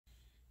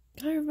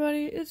Hi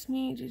everybody, it's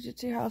me,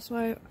 Jiu-Jitsu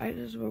Housewife. I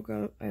just woke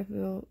up. I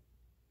feel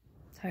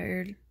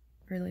tired,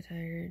 really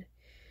tired.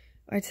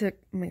 I took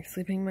my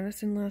sleeping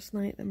medicine last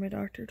night that my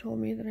doctor told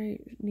me that I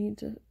need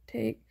to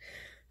take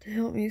to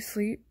help me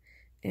sleep,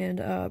 and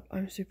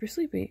I'm super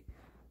sleepy.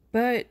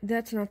 But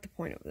that's not the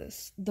point of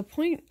this. The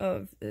point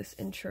of this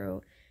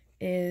intro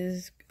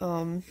is,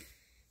 I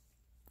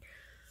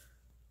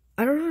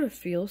don't know how to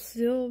feel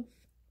still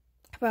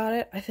about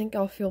it. I think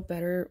I'll feel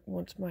better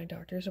once my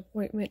doctor's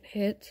appointment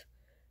hits.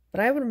 But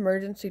I have an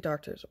emergency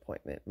doctor's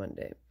appointment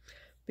Monday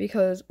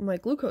because my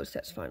glucose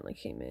test finally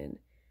came in,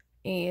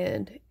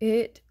 and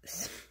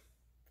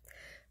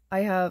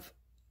I have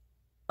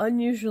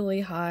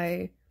unusually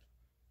high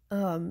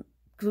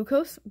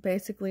glucose,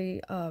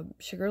 basically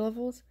sugar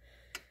levels,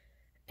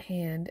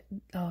 and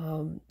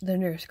the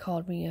nurse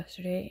called me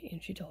yesterday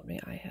and she told me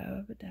I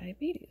have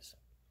diabetes.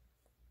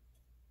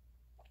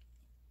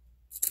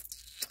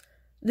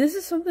 This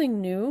is something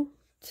new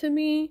to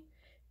me.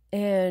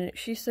 And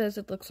she says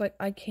it looks like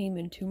I came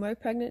into my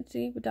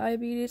pregnancy with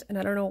diabetes. And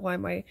I don't know why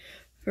my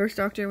first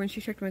doctor, when she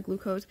checked my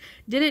glucose,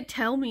 didn't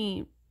tell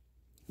me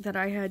that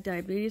I had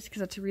diabetes, because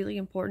that's really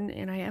important.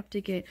 And I have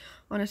to get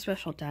on a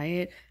special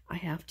diet. I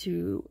have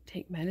to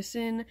take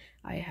medicine.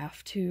 I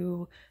have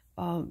to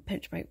I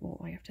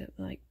have to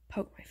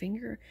poke my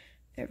finger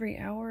every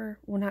hour.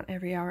 Well, not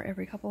every hour,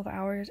 every couple of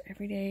hours,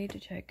 every day to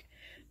check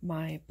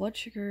my blood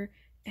sugar.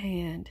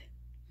 And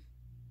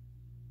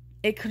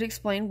it could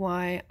explain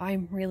why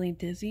I'm really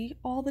dizzy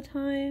all the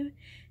time,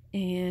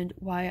 and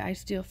why I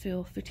still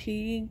feel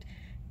fatigued,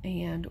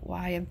 and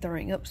why I'm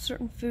throwing up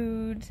certain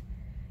foods,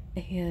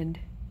 and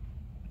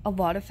a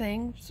lot of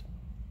things.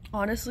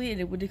 Honestly,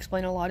 it would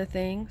explain a lot of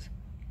things.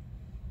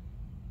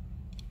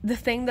 The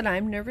thing that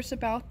I'm nervous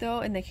about, though,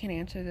 and they can't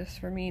answer this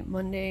for me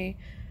Monday,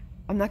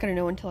 I'm not going to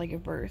know until I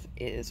give birth,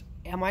 is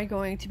am I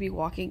going to be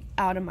walking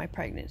out of my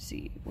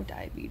pregnancy with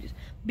diabetes?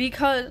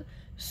 Because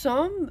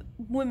some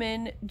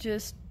women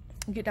just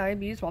get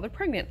diabetes while they're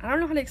pregnant. I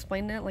don't know how to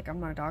explain that, I'm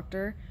not a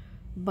doctor,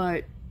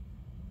 but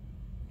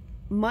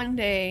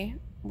Monday,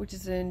 which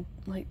is in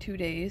 2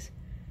 days,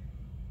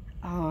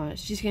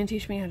 she's gonna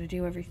teach me how to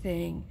do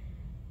everything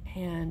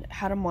and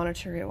how to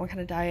monitor it, what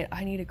kind of diet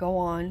I need to go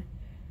on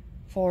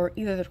for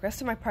either the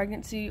rest of my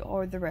pregnancy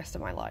or the rest of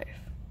my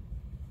life.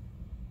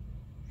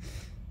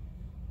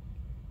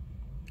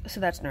 So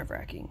that's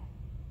nerve-wracking.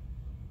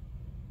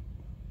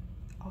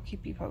 I'll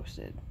keep you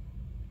posted.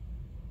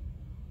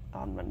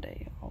 On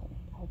Monday,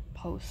 I'll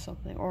post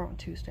something, or on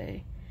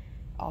Tuesday,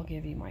 I'll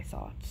give you my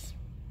thoughts.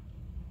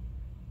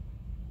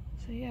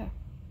 So yeah,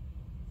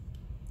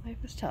 life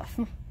is tough.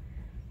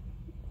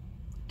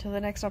 Till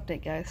the next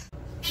update, guys.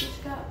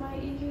 Just got my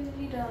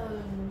EKG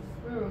done.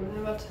 I'm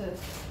about to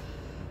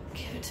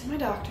give it to my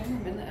doctor.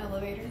 I'm in the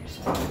elevator,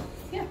 so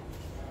yeah,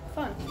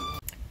 fun.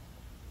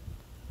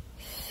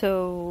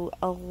 So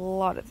a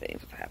lot of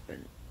things have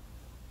happened.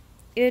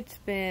 It's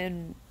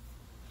been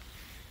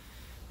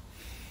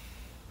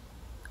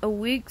a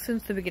week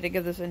since the beginning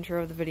of this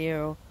intro of the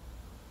video,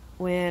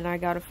 when I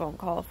got a phone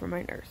call from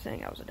my nurse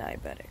saying I was a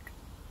diabetic.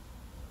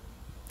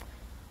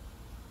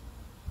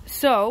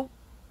 So,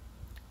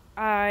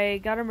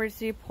 I got an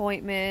emergency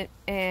appointment,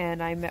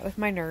 and I met with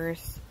my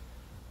nurse.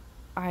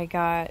 I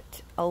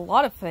got a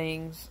lot of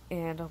things,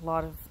 and a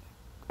lot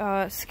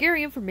of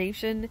scary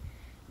information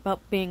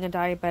about being a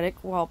diabetic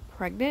while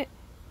pregnant.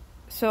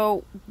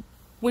 So,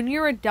 when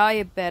you're a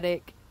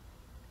diabetic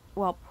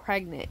while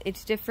pregnant,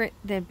 it's different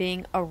than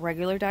being a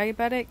regular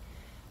diabetic,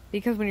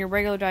 because when you're a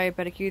regular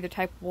diabetic, you're either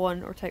type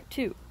 1 or type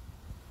 2.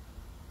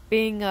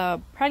 Being a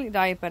pregnant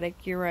diabetic,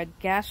 you're a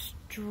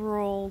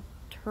gastrointestinal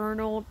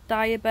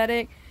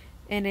diabetic,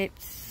 and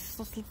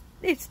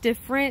it's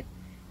different.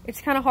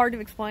 It's kind of hard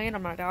to explain.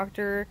 I'm not a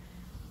doctor,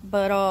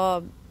 but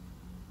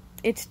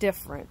it's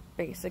different,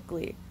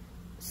 basically.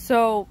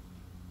 So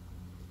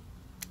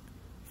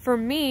for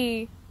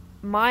me,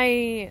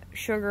 my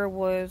sugar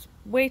was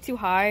way too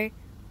high.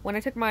 When I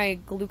took my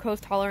glucose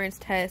tolerance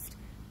test,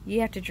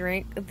 you have to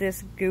drink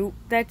this goop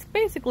that's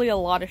basically a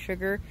lot of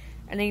sugar,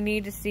 and they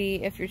need to see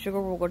if your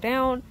sugar will go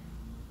down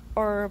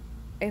or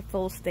if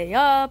it'll stay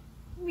up,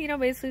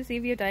 basically see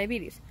if you have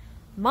diabetes.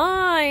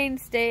 Mine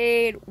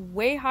stayed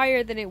way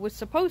higher than it was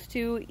supposed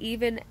to,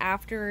 even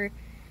after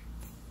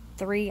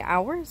 3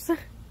 hours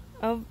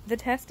of the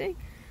testing.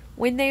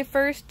 When they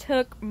first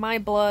took my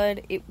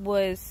blood, it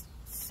was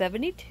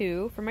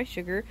 72 for my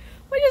sugar,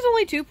 which is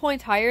only 2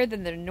 points higher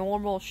than the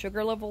normal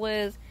sugar level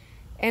is.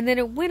 And then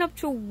it went up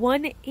to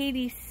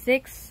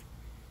 186.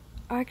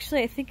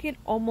 Actually, I think it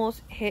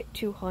almost hit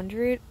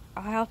 200.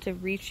 I'll have to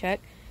recheck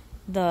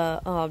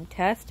the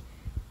test.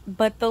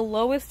 But the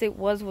lowest it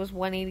was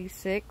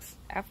 186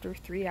 after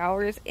 3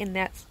 hours. And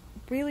that's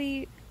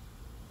really,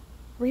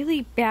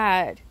 really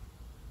bad,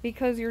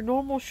 because your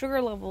normal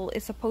sugar level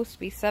is supposed to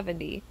be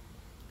 70.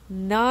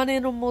 Not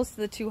in almost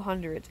the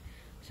 200s.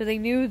 So they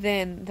knew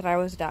then that I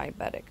was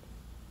diabetic.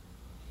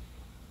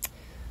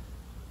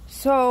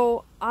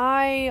 So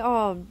I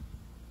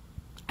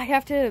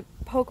have to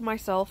poke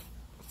myself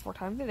 4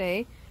 times a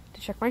day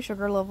to check my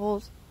sugar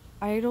levels,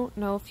 I don't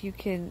know if you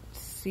can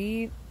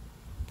see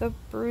the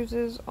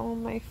bruises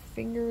on my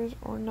fingers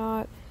or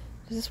not.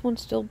 Is this one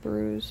still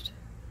bruised?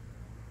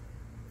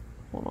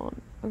 Hold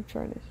on, I'm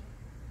trying to...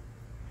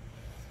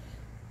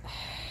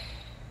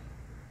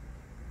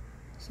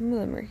 Some of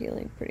them are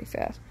healing pretty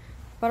fast.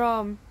 But,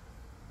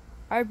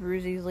 I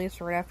bruise easily,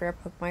 so right after I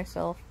poke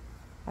myself,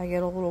 I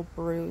get a little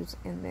bruise,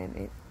 and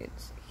then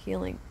it's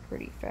healing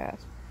pretty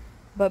fast.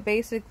 But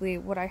basically,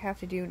 what I have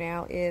to do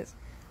now is,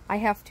 I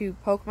have to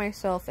poke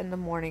myself in the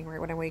morning, right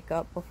when I wake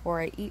up,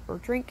 before I eat or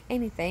drink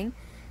anything.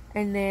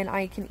 And then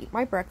I can eat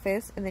my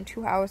breakfast, and then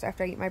 2 hours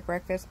after I eat my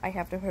breakfast, I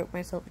have to poke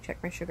myself to check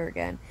my sugar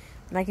again.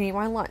 And I can eat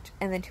my lunch,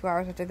 and then 2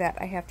 hours after that,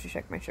 I have to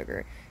check my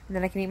sugar. And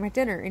then I can eat my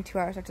dinner, and 2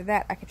 hours after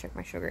that, I can check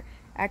my sugar.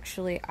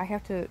 Actually, I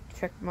have to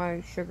check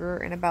my sugar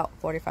in about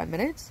 45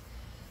 minutes.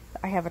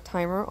 I have a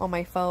timer on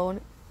my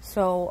phone,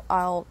 so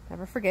I'll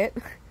never forget.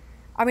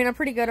 I mean, I'm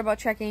pretty good about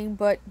checking,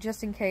 but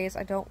just in case,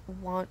 I don't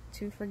want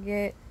to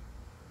forget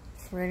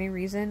for any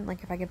reason,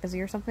 like if I get busy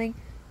or something.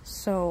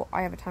 So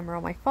I have a timer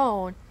on my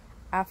phone.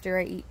 After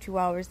I eat 2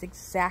 hours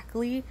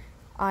exactly,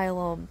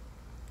 I'll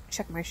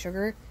check my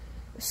sugar.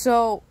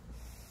 So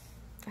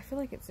I feel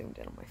like it zoomed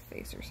in on my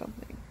face or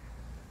something,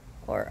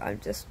 or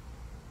I'm just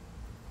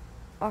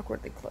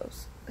awkwardly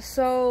close.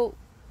 So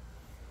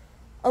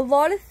a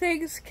lot of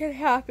things can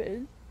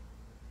happen.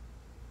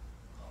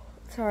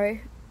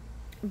 Sorry,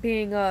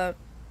 being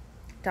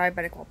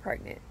diabetic while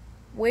pregnant.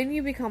 When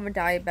you become a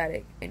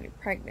diabetic and you're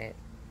pregnant,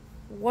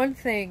 one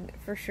thing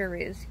for sure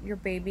is your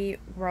baby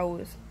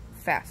grows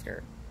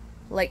faster.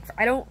 Like,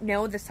 I don't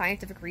know the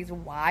scientific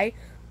reason why,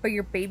 but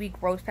your baby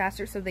grows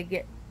faster, so they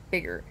get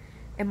bigger.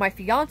 And my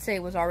fiance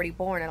was already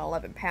born at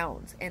 11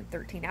 pounds and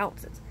 13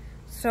 ounces.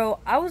 So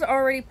I was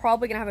already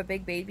probably going to have a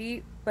big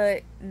baby,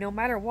 but no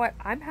matter what,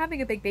 I'm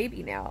having a big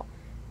baby now.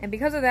 And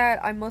because of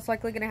that, I'm most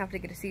likely going to have to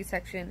get a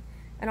C-section.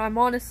 And I'm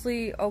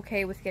honestly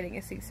okay with getting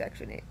a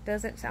C-section. It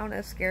doesn't sound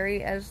as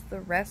scary as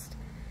the rest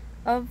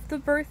of the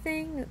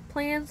birthing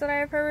plans that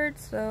I've heard.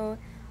 So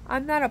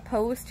I'm not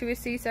opposed to a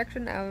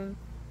C-section. I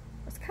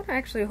was kind of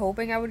actually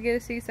hoping I would get a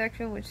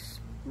C-section, which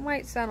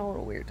might sound a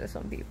little weird to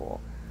some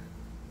people.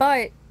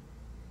 But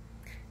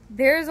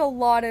there's a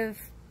lot of...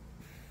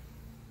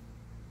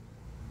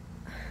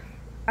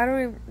 I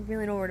don't even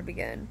really know where to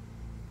begin.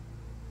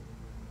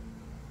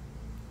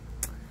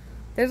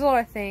 There's a lot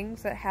of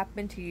things that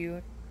happen to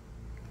you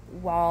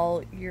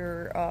while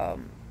you're a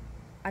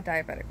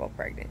diabetic while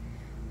pregnant.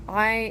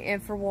 I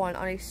am, for one,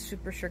 on a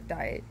super strict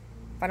diet.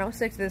 If I don't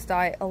stick to this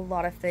diet, a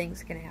lot of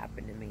things can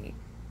happen to me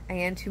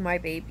and to my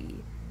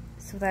baby.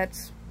 So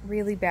that's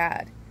really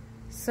bad.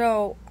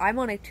 So I'm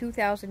on a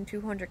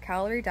 2,200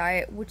 calorie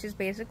diet, which is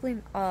basically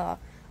a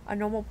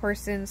normal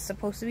person's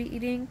supposed to be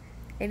eating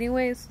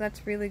anyways. So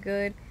that's really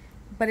good.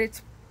 But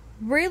it's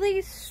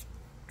really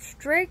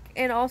strict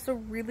and also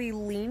really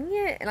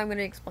lenient, and I'm going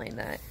to explain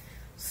that.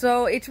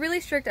 So it's really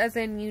strict as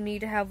in you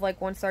need to have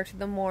like one starch in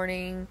the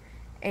morning,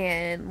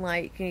 and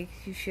like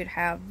you should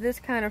have this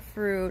kind of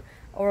fruit,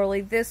 or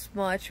only this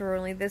much, or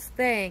only this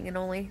thing, and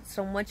only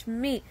so much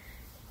meat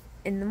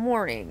in the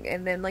morning.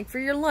 And then like for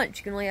your lunch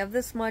you can only have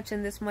this much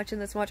and this much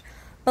and this much,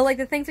 but like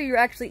the things that you're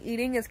actually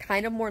eating is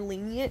kind of more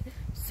lenient.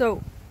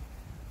 So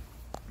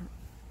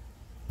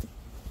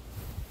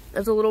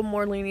it's a little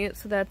more lenient,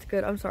 so that's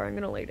good. I'm sorry, I'm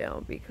gonna lay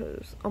down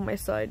because on my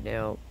side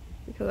now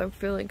because I'm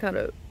feeling kind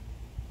of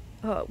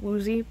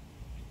woozy.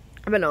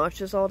 I've been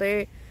nauseous all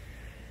day,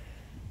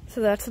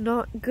 so that's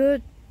not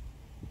good.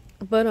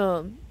 But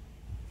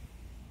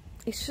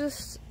it's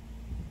just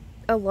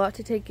a lot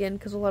to take in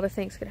because a lot of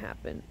things can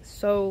happen.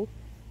 So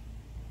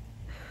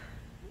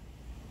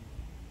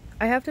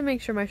I have to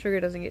make sure my sugar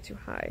doesn't get too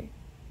high,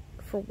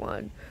 for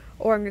one,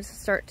 or I'm going to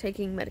start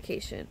taking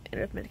medication. And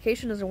if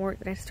medication doesn't work,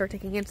 then I have to start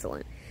taking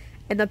insulin.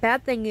 And the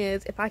bad thing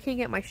is, if I can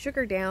get my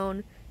sugar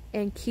down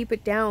and keep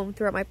it down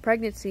throughout my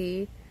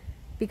pregnancy,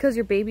 because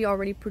your baby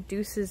already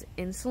produces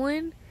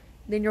insulin,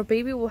 then your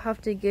baby will have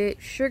to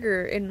get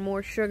sugar and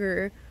more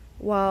sugar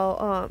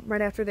while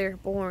right after they're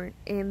born,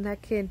 and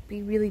that can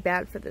be really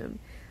bad for them.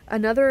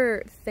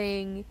 Another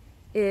thing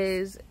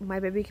is my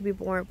baby can be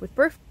born with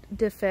birth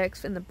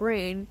defects in the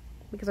brain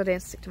because I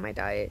didn't stick to my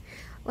diet.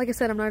 Like I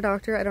said, I'm not a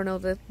doctor. I don't know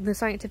the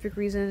scientific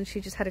reason.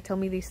 She just had to tell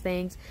me these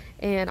things,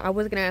 and I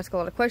wasn't gonna ask a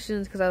lot of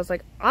questions because I was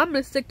like, I'm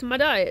gonna stick to my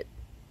diet.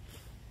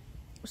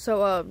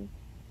 So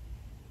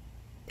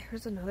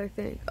there's another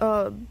thing.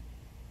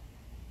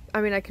 I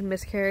mean, I can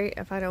miscarry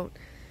if I don't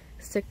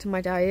stick to my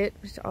diet,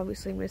 which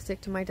obviously I'm going to stick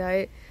to my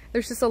diet.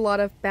 There's just a lot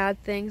of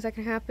bad things that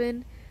can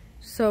happen.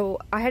 So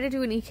I had to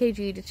do an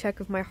EKG to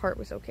check if my heart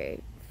was okay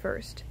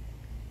first.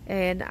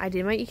 And I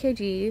did my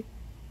EKG,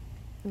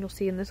 and you'll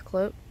see in this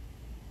clip.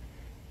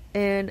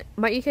 And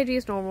my EKG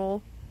is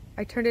normal.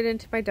 I turned it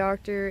into my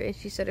doctor, and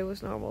she said it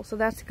was normal, so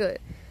that's good.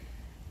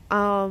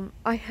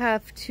 I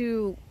have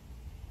to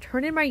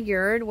turn in my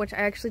urine, which I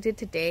actually did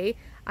today.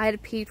 I had to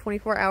pee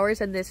 24 hours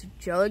in this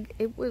jug.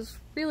 It was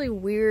really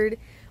weird,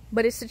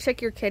 but it's to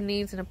check your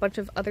kidneys and a bunch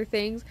of other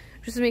things,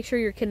 just to make sure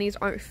your kidneys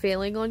aren't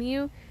failing on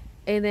you.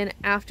 And then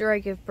after I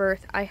give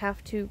birth, I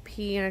have to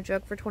pee in a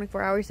jug for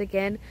 24 hours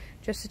again,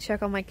 just to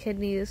check on my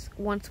kidneys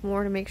once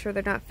more to make sure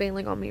they're not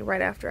failing on me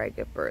right after I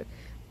give birth.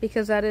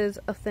 Because that is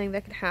a thing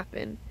that could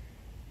happen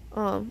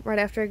right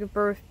after I give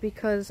birth,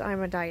 because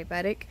I'm a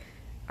diabetic.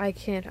 I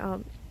can't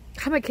have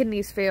my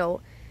kidneys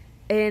fail.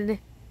 And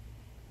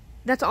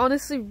that's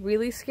honestly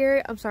really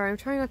scary. I'm sorry, I'm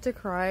trying not to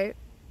cry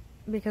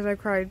because I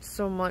cried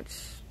so much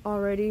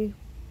already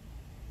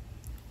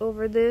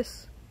over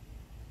this.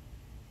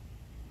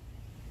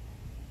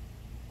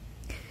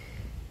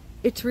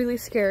 It's really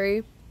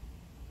scary.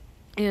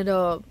 And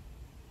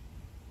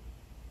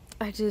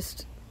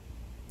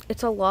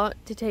it's a lot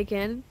to take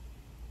in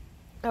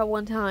at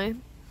one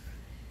time.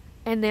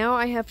 And now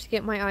I have to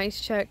get my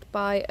eyes checked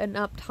by an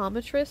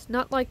optometrist,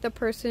 not like the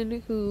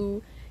person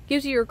who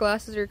gives you your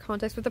glasses or your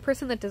contacts, but the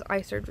person that does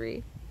eye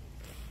surgery.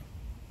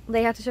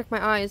 They have to check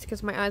my eyes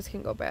because my eyes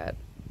can go bad.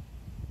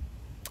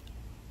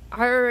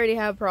 I already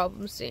have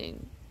problems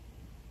seeing.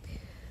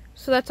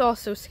 So that's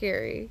also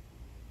scary.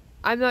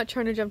 I'm not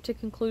trying to jump to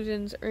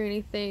conclusions or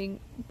anything,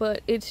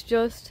 but it's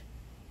just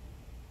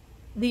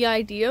the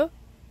idea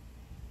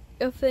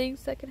of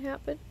things that can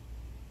happen.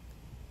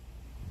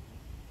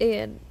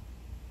 And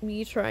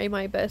me trying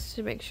my best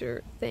to make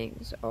sure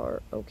things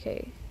are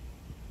okay.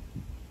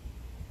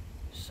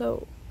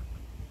 So,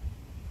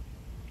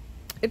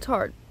 it's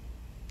hard.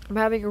 I'm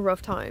having a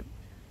rough time.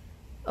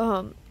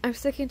 I'm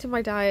sticking to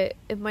my diet,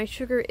 and my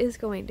sugar is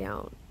going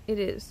down. It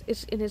is.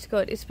 It's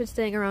good. It's been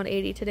staying around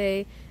 80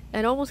 today,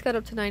 and almost got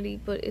up to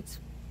 90, but it's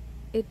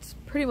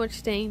pretty much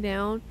staying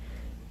down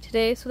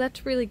today, so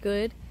that's really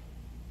good.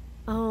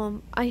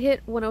 I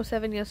hit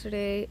 107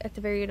 yesterday at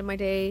the very end of my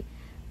day.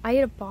 I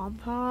ate a Bomb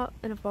Pop,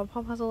 and a Bomb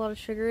Pop has a lot of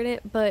sugar in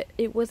it, but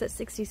it was at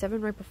 67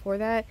 right before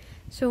that,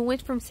 so it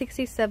went from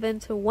 67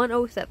 to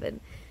 107,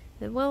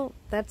 and well,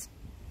 that's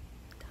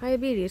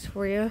diabetes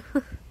for you.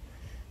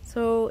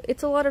 So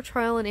it's a lot of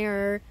trial and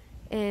error,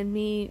 and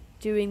me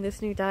doing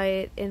this new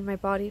diet, and my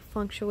body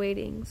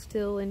fluctuating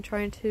still, and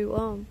trying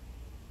to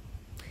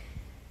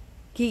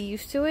get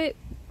used to it.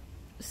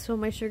 So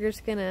my sugar's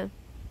gonna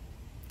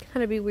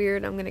kind of be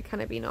weird. I'm gonna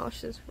kind of be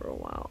nauseous for a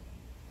while.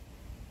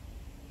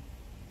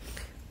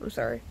 I'm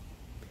sorry.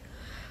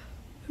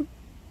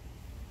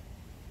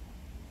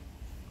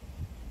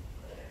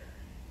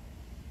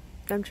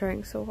 I'm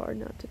trying so hard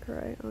not to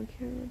cry on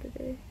camera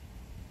today.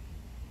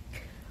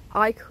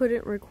 I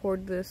couldn't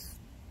record this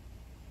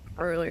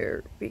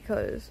earlier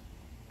because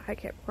I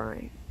kept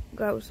crying.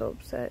 I was so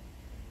upset.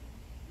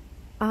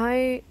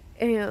 I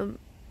am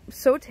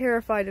so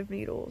terrified of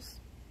needles.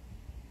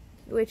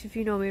 Which, if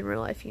you know me in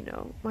real life, you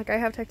know. Like, I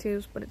have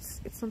tattoos, but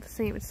it's not the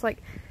same. It's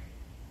like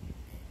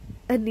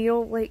a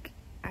needle, like,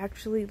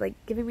 actually, like,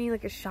 giving me,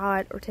 like, a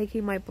shot or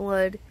taking my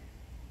blood.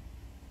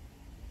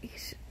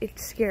 It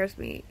scares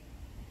me.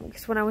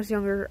 Because when I was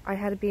younger, I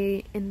had to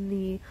be in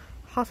the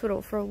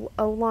hospital for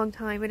a long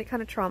time, and it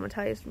kind of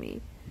traumatized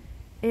me.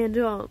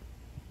 And,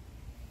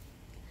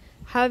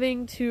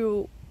 having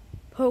to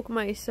poke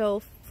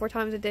myself 4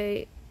 times a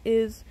day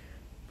is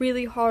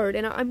really hard,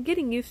 and I'm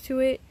getting used to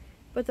it,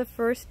 but the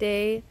first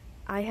day,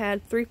 I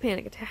had 3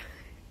 panic attacks.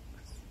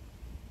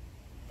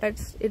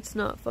 It's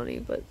not funny,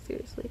 but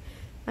seriously,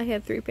 I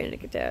had 3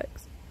 panic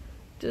attacks.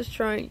 Just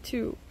trying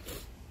to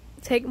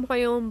take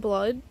my own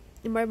blood,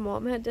 and my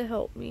mom had to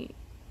help me,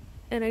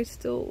 and I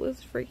still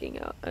was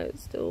freaking out. I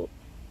still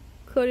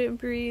couldn't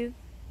breathe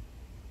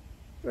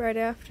right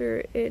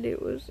after, and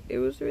it was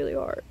really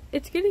hard.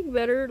 It's getting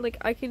better, like,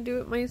 I can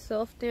do it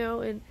myself now,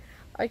 and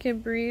I can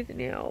breathe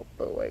now,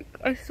 but, like,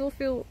 I still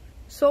feel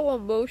so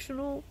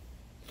emotional.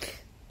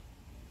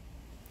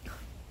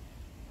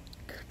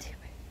 God damn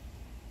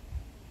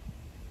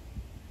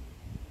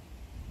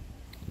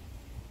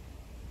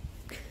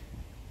it.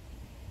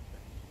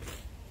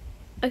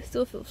 I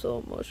still feel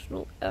so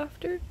emotional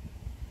after.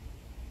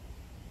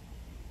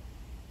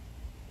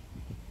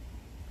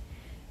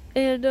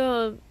 And,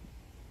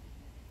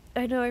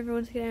 I know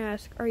everyone's gonna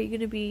ask, are you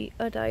gonna be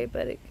a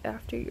diabetic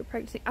after your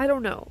pregnancy? I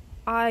don't know.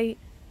 I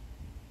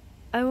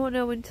won't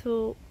know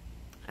until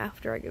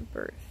after I give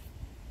birth.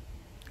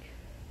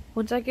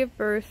 Once I give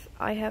birth,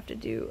 I have to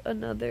do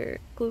another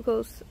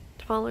glucose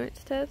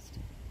tolerance test.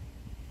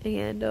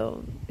 And,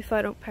 if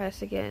I don't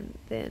pass again,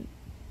 then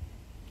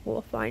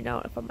we'll find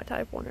out if I'm a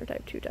type 1 or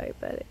type 2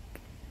 diabetic.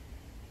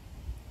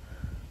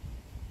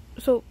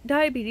 So,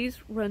 diabetes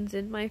runs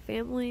in my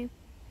family.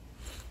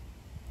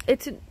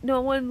 It's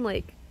no one,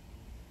 like,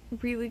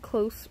 really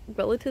close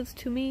relatives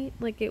to me.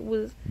 Like, it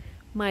was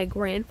my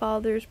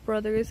grandfather's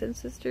brothers and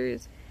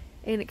sisters,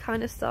 and it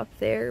kind of stopped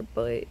there,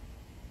 but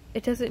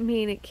it doesn't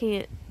mean it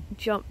can't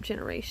jump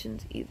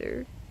generations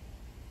either.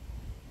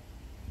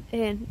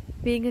 And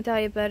being a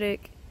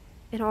diabetic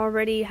and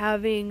already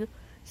having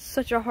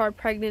such a hard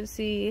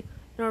pregnancy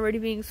and already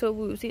being so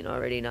woozy and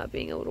already not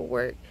being able to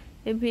work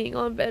and being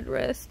on bed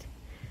rest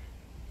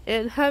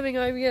and having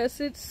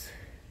IBS,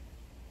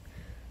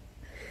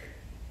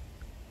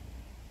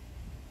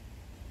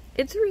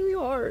 it's really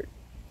hard.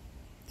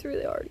 It's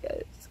really hard,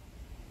 guys.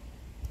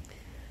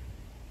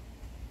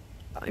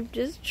 I'm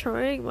just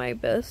trying my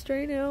best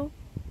right now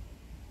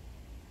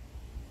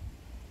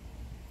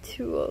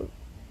to,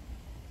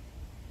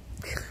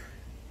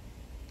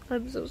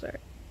 I'm so sorry.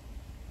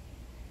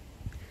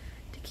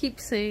 To keep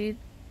sane,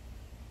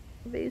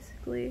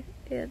 basically,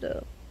 and,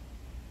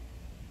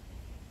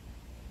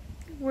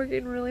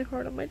 working really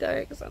hard on my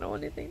diet because I don't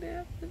want anything to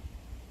happen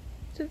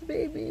to the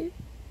baby.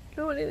 I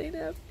don't want anything to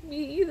happen to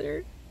me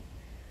either.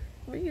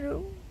 But, you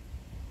know,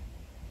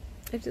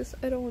 I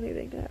don't want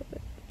anything to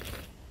happen.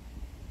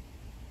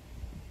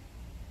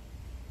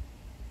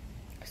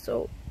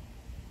 So,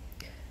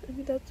 I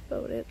mean, that's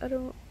about it. I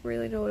don't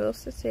really know what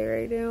else to say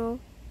right now.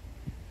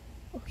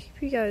 I'll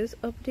keep you guys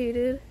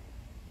updated.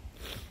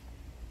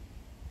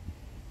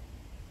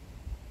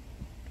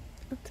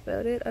 That's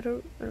about it. I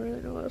don't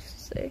really know what else to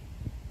say.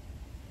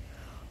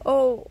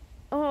 Oh,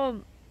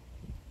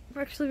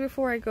 actually,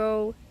 before I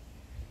go,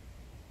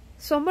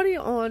 somebody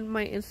on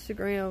my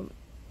Instagram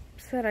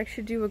said I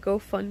should do a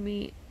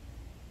GoFundMe,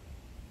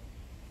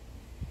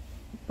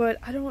 but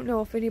I don't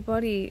know if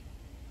anybody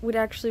would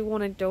actually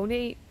want to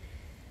donate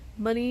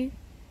money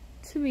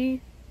to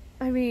me.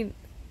 I mean,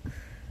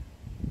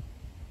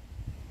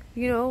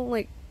 you know,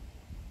 like,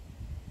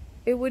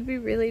 it would be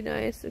really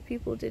nice if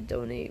people did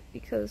donate,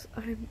 because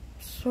I'm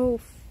so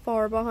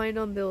far behind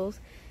on bills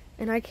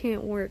and I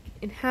can't work,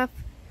 and half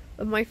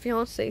of my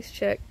fiance's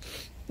check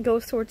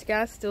goes towards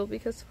gas still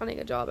because finding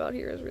a job out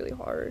here is really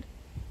hard,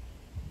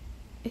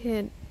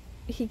 and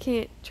he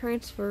can't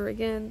transfer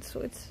again,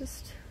 so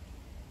it's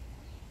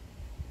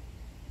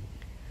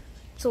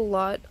a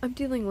lot. I'm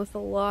dealing with a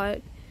lot,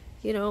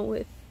 you know,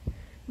 with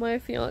my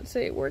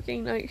fiance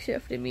working night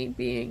shift and me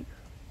being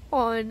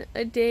on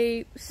a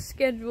day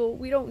schedule.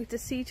 We don't get to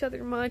see each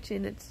other much,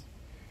 and it's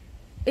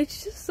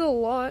just a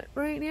lot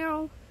right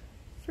now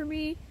for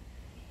me.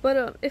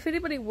 But if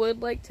anybody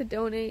would like to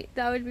donate,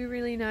 that would be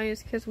really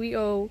nice, because we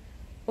owe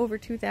over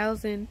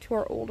 $2,000 to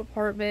our old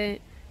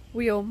apartment.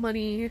 We owe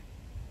money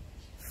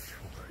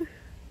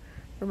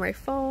for my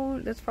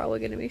phone. That's probably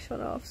going to be shut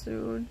off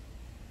soon.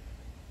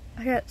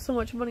 I got so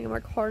much money on my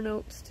car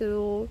note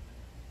still.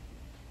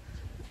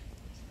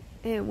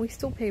 And we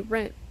still pay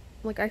rent.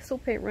 Like, I still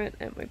pay rent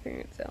at my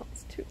parents'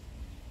 house, too.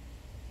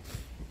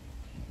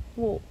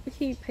 Well,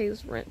 he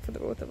pays rent for the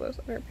both of us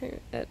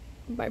at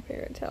my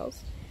parents'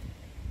 house.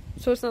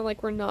 So it's not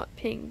like we're not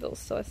paying bills,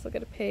 so I still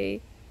gotta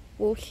pay.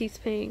 Well, he's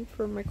paying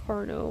for my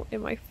car note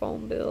and my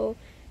phone bill,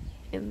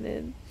 and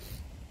then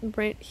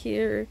rent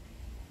here,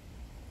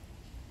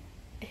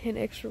 and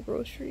extra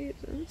groceries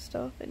and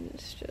stuff, and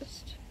it's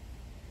just...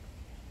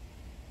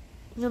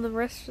 And then the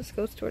rest just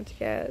goes towards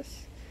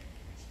gas.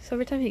 So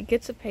every time he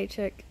gets a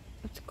paycheck,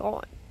 it's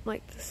gone,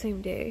 like, the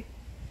same day.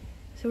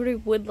 So if anybody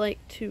would like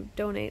to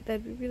donate,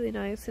 that'd be really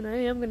nice, and I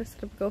am gonna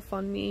set up a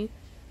GoFundMe.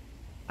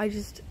 I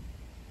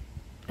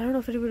don't know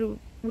if anybody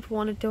would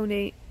want to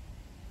donate,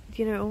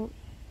 you know,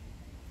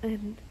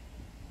 and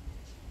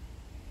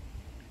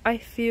I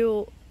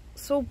feel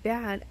so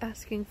bad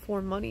asking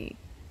for money,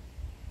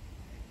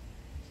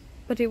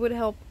 but it would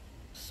help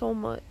so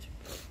much,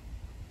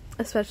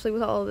 especially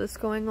with all of this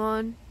going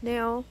on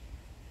now.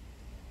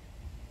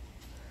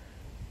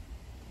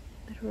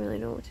 I don't really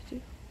know what to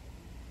do.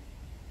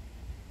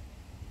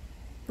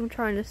 I'm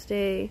trying to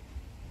stay,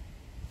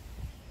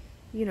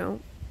 you know,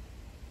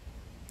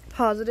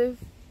 positive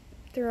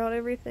throughout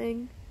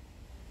everything,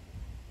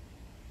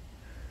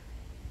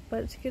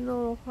 but it's getting a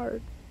little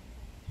hard.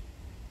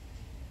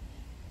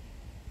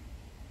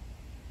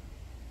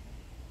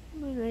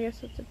 And I guess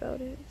that's about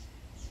it.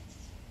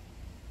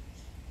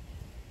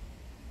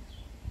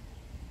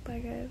 Bye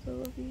guys, I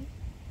love you.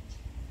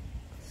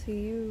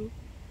 See you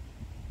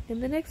in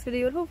the next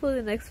video, and hopefully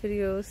the next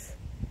video is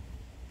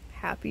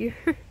happier.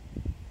 I'm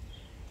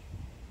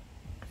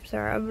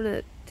sorry, I'm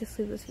gonna just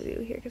leave this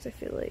video here because I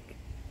feel like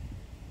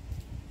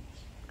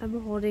I'm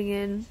holding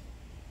in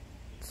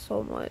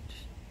so much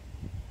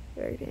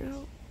right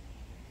now.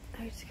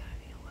 I just gotta